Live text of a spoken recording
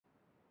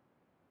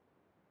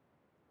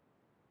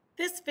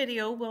This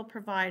video will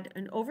provide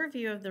an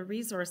overview of the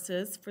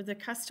resources for the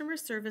customer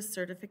service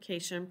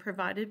certification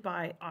provided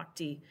by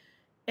OCTI.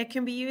 It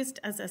can be used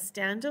as a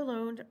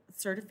standalone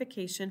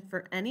certification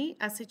for any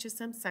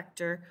SHSM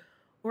sector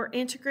or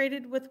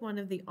integrated with one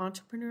of the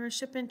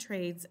Entrepreneurship and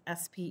Trades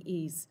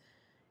SPEs.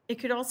 It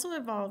could also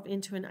evolve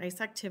into an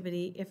ICE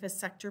activity if a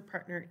sector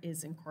partner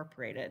is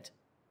incorporated.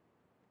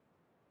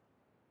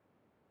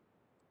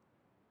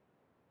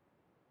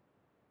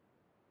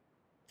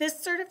 This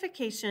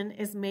certification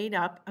is made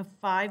up of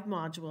 5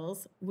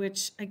 modules,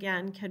 which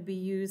again can be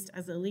used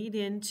as a lead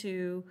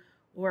into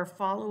or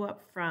follow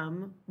up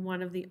from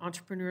one of the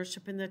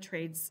Entrepreneurship and the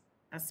Trades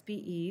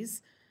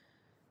SPEs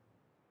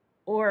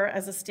or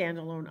as a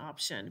standalone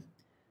option.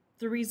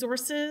 The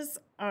resources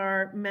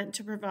are meant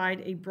to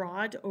provide a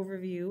broad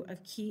overview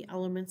of key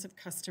elements of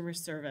customer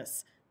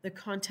service. The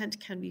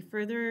content can be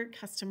further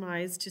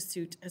customized to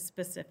suit a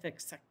specific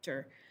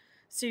sector.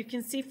 So you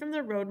can see from the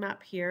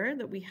roadmap here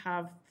that we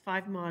have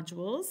 5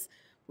 modules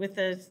with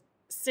a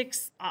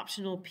 6th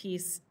optional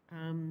piece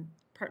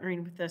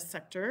partnering with a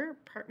sector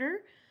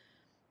partner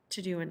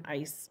to do an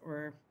ICE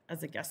or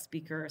as a guest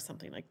speaker or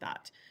something like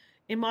that.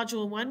 In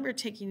Module 1, we're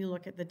taking a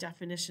look at the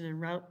definition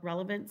and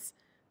relevance.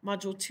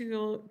 Module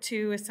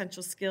 2,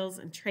 essential skills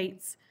and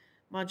traits.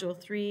 Module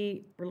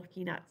 3, we're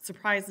looking at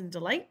surprise and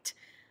delight.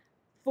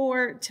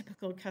 4,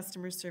 typical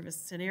customer service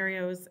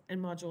scenarios. And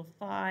Module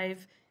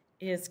 5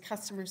 is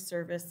customer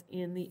service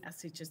in the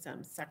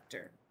SHSM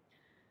sector.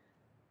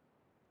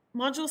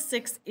 Module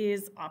 6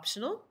 is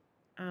optional,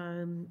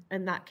 and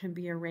that can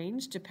be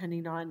arranged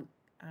depending on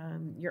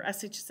your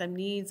SHSM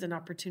needs and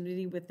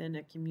opportunity within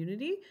a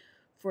community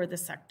for the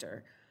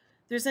sector.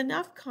 There's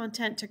enough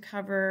content to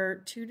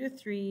cover 2 to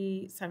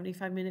 3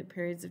 75-minute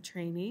periods of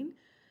training.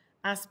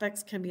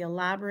 Aspects can be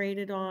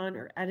elaborated on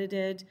or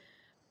edited.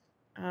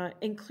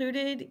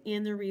 Included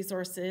in the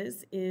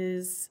resources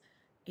is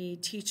a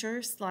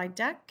teacher slide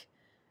deck,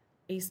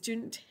 a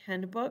student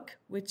handbook,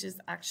 which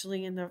is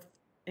actually in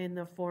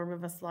the form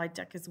of a slide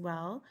deck as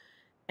well,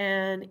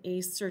 and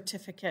a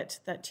certificate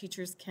that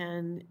teachers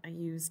can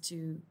use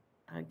to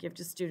give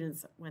to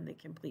students when they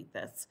complete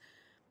this.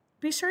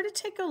 Be sure to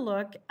take a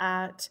look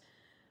at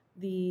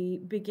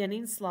the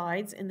beginning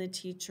slides in the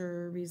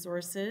teacher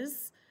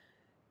resources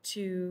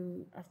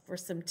for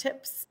some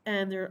tips,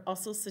 and there are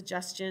also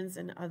suggestions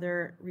and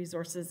other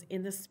resources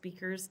in the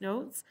speaker's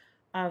notes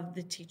of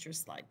the teacher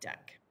slide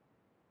deck.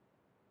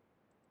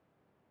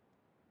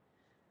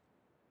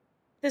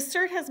 The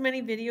CERT has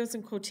many videos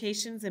and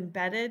quotations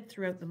embedded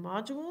throughout the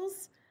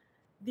modules.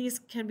 These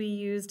can be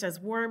used as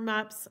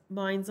warm-ups,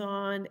 minds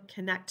on,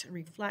 connect and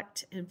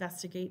reflect,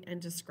 investigate and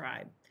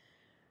describe.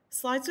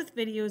 Slides with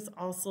videos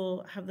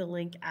also have the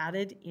link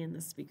added in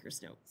the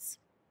speaker's notes.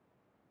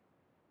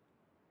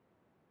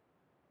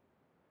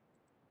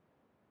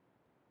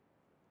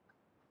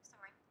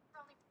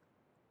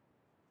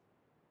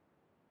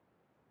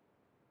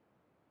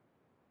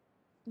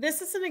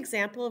 This is an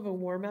example of a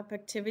warm-up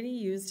activity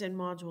used in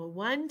Module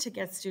 1 to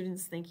get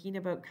students thinking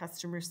about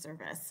customer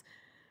service.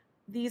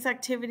 These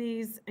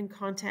activities and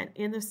content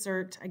in the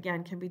CERT,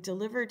 again, can be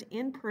delivered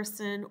in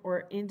person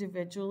or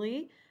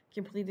individually,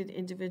 completed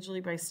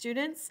individually by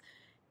students.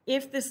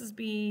 If this is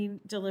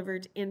being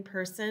delivered in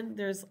person,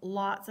 there's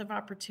lots of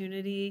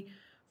opportunity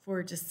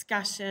for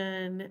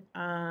discussion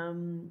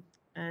and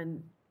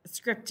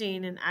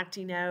scripting and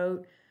acting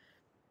out.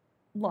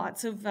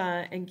 Lots of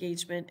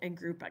engagement and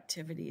group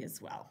activity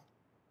as well.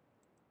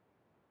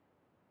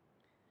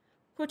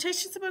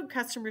 Quotations about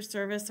customer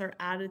service are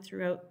added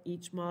throughout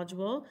each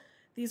module.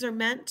 These are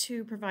meant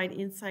to provide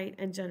insight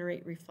and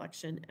generate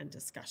reflection and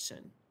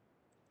discussion.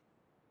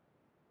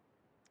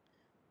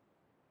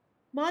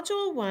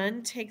 Module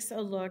 1 takes a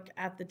look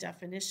at the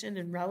definition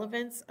and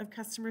relevance of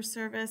customer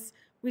service.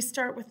 We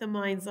start with the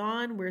minds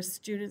on, where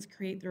students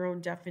create their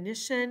own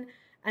definition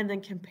and then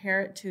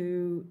compare it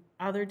to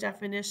other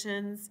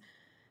definitions.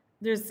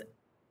 There's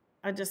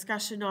a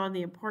discussion on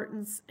the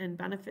importance and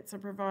benefits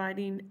of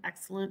providing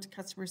excellent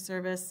customer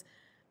service,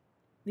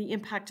 the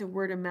impact of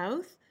word of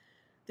mouth.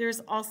 There's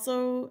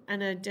also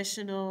an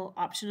additional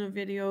optional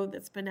video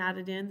that's been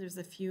added in. There's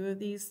a few of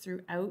these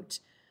throughout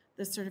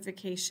the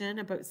certification,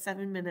 about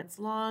 7 minutes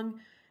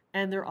long,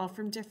 and they're all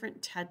from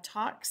different TED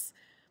Talks.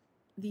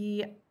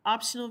 The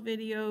optional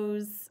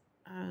videos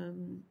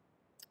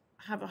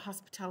have a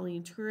hospitality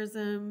and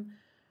tourism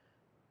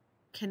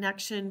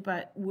connection,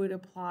 but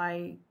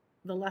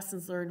the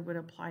lessons learned would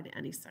apply to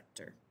any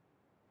sector.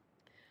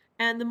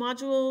 And this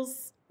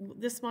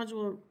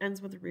module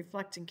ends with a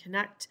reflect and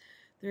connect.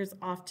 There's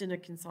often a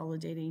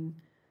consolidating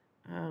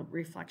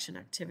reflection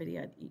activity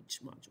at each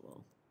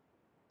module.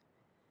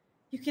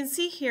 You can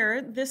see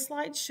here, this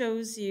slide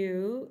shows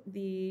you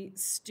the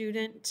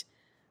student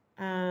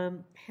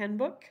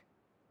handbook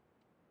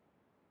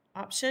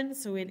option.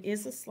 So it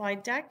is a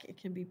slide deck. It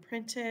can be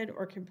printed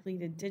or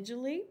completed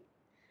digitally.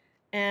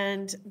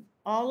 And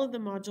all of the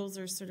modules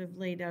are sort of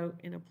laid out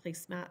in a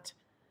placemat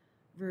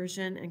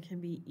version and can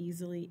be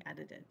easily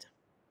edited.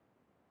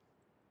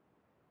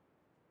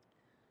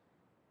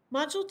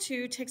 Module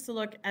 2 takes a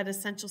look at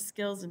essential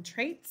skills and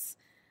traits.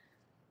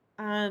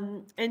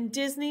 And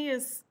Disney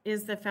is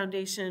the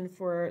foundation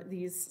for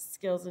these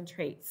skills and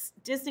traits.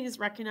 Disney is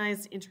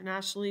recognized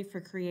internationally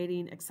for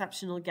creating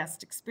exceptional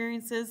guest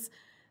experiences.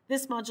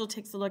 This module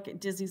takes a look at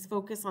Disney's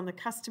focus on the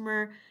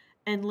customer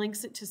and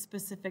links it to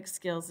specific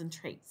skills and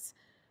traits.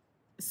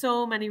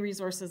 So many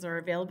resources are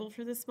available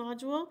for this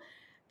module.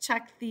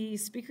 Check the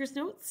speaker's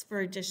notes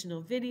for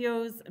additional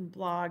videos and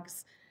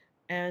blogs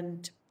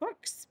and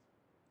books.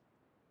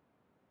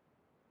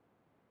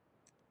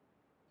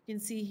 You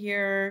can see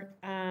here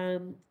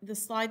the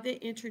slide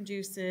that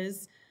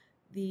introduces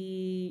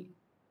the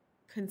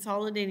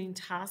consolidating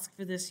task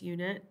for this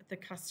unit, the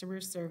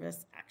customer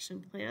service action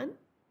plan.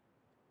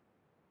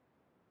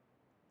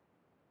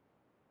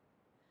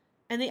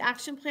 And the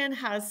action plan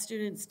has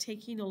students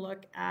taking a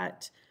look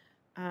at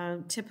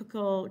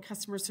typical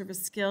customer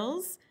service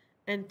skills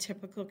and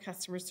typical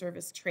customer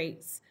service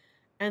traits.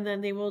 And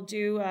then they will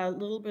do a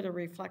little bit of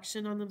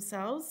reflection on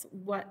themselves.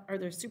 What are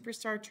their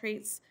superstar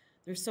traits,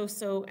 their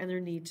so-so, and their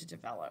need to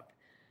develop?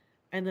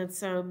 And then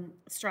some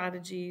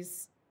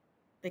strategies.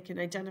 They can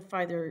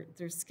identify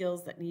their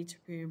skills that need to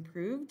be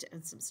improved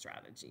and some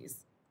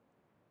strategies.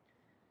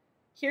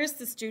 Here's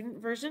the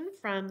student version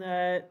from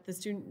the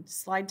student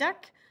slide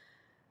deck.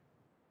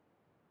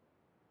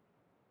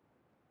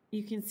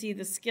 You can see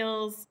the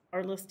skills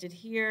are listed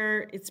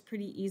here. It's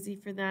pretty easy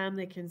for them.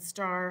 They can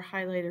star,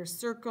 highlight, or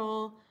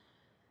circle.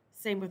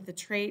 Same with the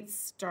traits,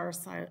 star,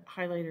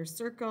 highlight, or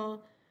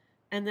circle.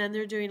 And then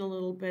they're doing a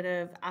little bit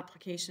of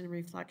application and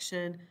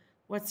reflection.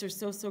 What's their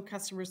so-so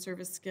customer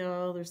service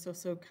skill, their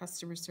so-so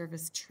customer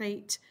service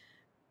trait,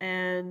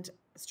 and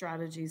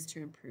strategies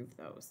to improve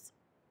those.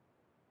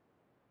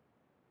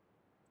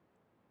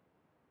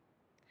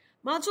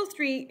 Module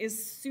 3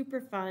 is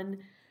super fun.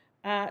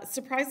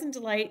 Surprise and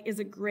delight is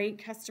a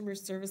great customer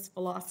service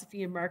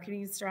philosophy and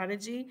marketing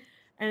strategy,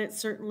 and it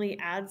certainly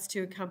adds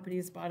to a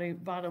company's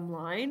bottom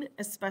line,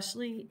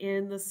 especially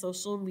in the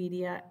social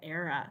media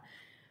era.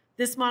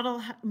 This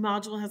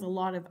module has a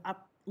lot of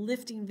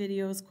uplifting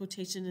videos,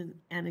 quotation,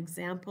 and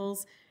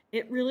examples.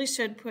 It really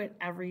should put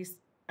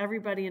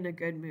everybody in a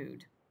good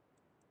mood.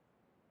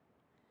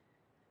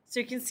 So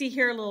you can see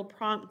here a little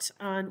prompt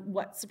on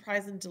what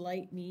surprise and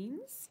delight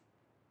means.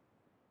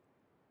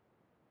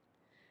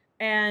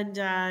 And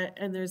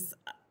there's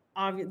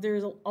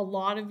a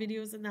lot of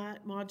videos in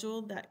that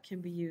module that can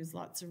be used,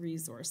 lots of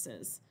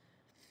resources.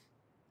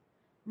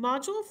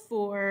 Module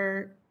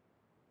 4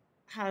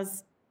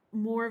 has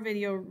more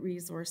video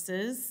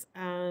resources.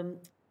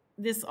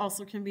 This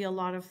also can be a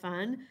lot of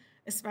fun,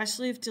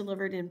 especially if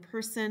delivered in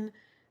person.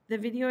 The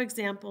video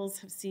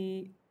examples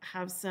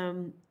have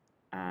some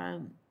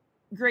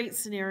great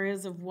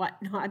scenarios of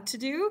what not to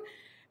do,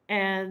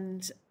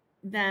 and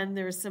then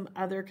there's some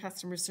other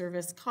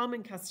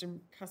common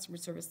customer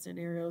service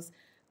scenarios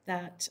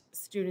that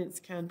students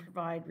can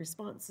provide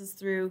responses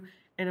through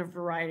in a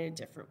variety of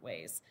different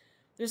ways.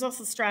 There's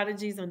also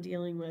strategies on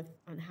dealing with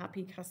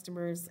unhappy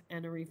customers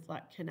and a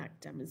reflect, connect,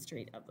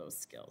 demonstrate of those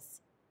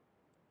skills.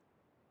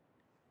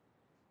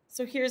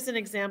 So here's an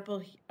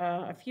example,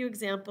 a few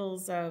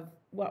examples of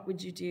what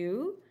would you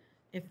do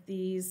if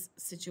these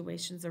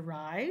situations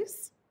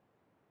arise.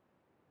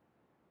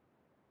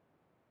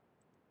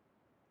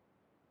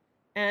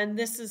 And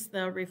this is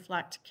the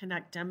reflect,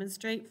 connect,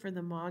 demonstrate for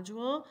the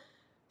module.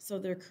 So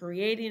they're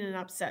creating an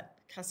upset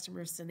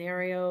customer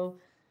scenario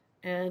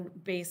and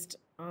based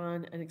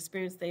on an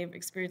experience they've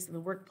experienced in the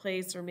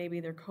workplace or maybe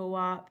their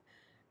co-op,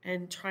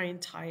 and try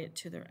and tie it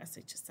to their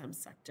SHSM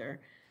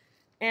sector.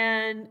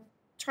 And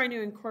trying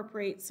to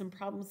incorporate some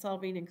problem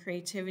solving and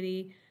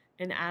creativity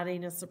and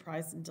adding a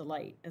surprise and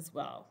delight as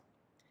well.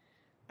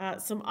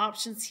 Some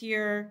options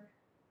here.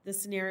 The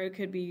scenario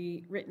could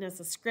be written as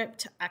a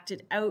script,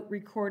 acted out,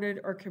 recorded,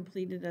 or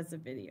completed as a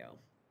video.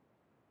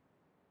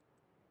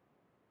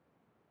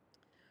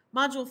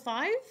 Module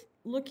 5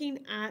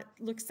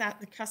 looks at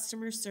the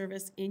customer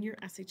service in your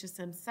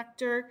SHSM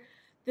sector.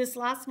 This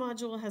last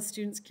module has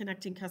students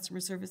connecting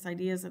customer service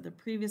ideas of the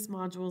previous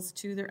modules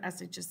to their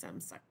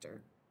SHSM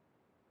sector.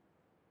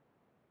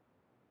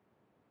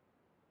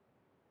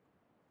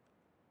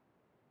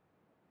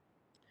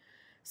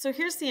 So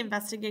here's the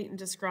investigate and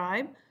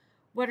describe.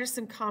 What are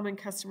some common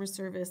customer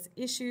service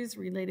issues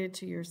related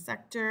to your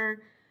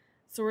sector?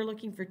 So we're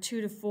looking for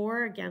 2 to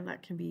 4. Again,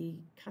 that can be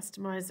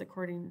customized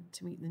according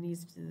to meet the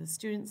needs of the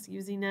students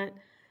using it.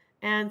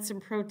 And some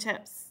pro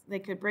tips. They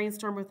could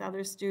brainstorm with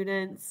other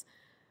students,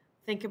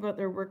 think about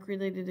their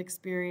work-related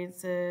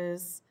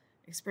experiences,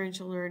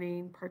 experiential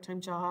learning, part-time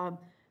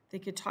job. They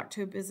could talk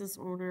to a business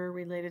owner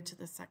related to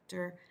the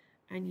sector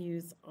and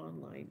use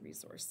online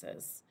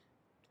resources.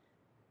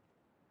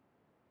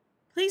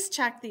 Please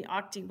check the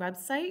OCTI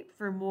website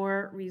for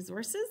more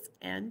resources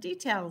and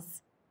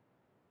details.